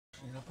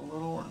up a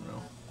little or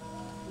no?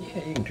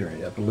 Yeah, you can turn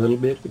it up a little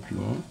bit if you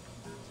want.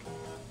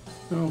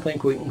 I don't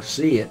think we can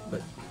see it,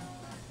 but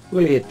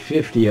Willie hit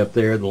 50 up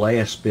there, the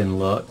last spin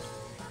luck.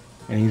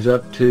 And he's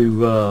up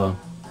to,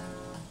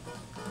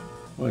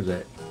 what is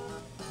that?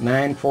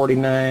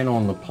 949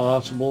 on the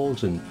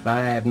possibles and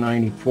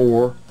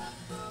 594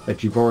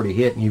 that you've already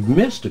hit. And you've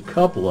missed a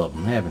couple of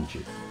them, haven't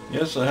you?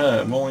 Yes, I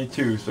have. Only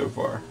 2 so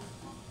far.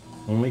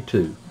 Only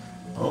 2.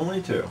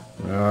 Only 2.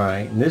 All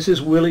right, and this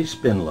is Willie's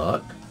spin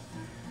luck.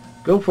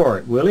 Go for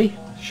it, Willie.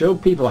 Show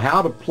people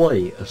how to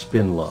play a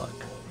spin luck.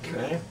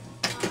 Okay.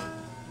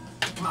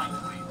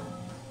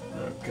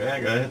 Okay,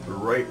 I gotta hit the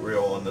right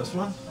reel on this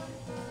one.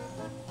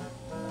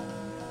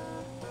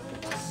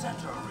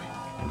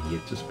 And he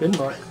hits a spin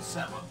luck.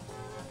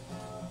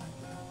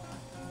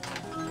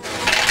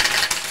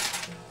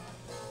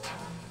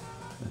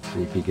 Let's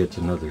see if he gets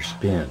another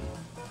spin.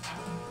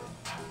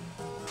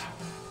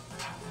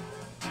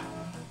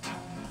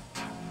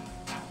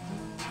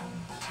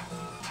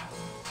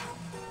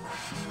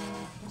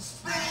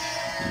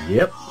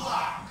 Yep.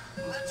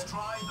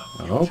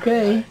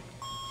 Okay.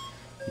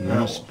 You're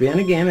going to spin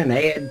again and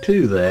add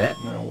to that.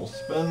 Now we'll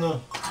spin the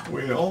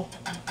wheel.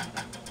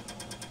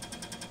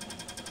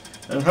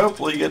 And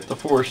hopefully get the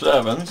 4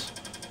 sevens.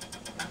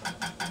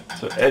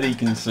 So Eddie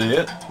can see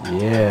it.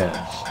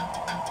 Yes.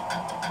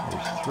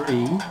 There's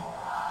 3.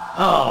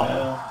 Oh,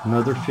 yeah.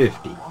 Another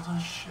 50.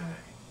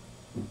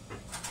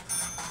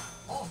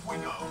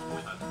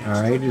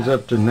 Alright, he's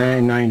up to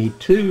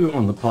 992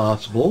 on the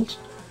possibles.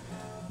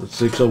 With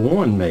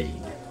 601 made.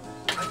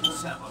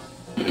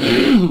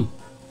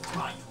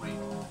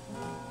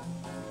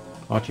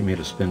 Watch him hit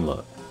a spin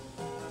luck.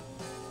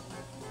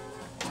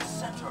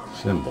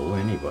 Symbol,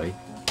 anyway.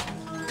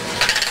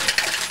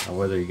 Now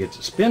whether he gets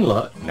a spin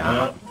luck,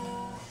 no.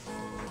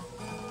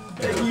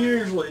 It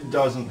usually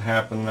doesn't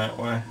happen that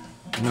way.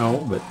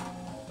 No, but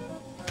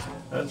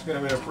that's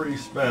going to be a free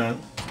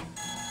spin.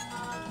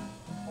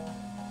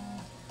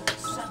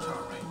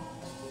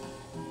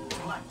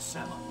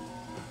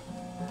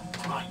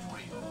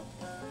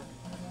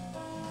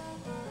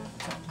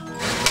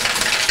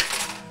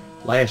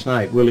 Last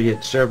night Willie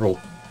hit several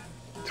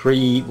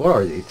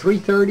 330?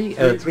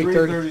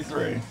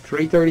 333.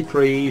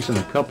 333s and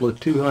a couple of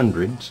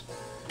 200s.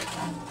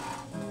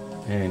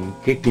 And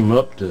kicked him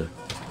up to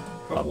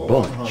a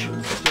bunch.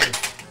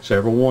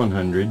 Several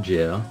 100s,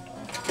 yeah.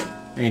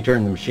 And he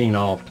turned the machine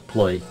off to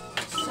play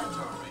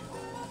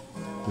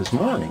this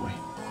morning.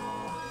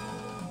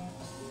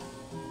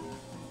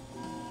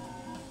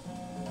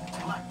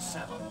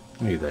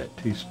 Look at that,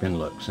 2 spin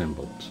luck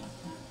symbols.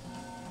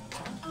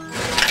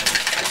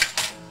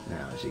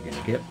 Now, is he going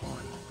to get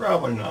one?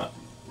 Probably not.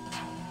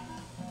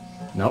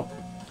 Nope,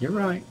 you're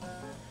right.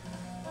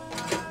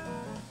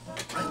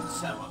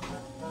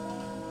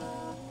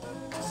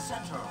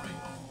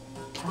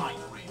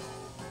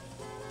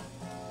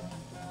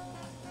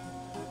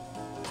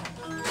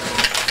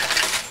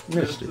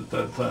 Missed it at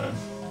that time.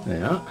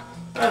 Yeah.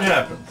 That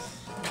happens.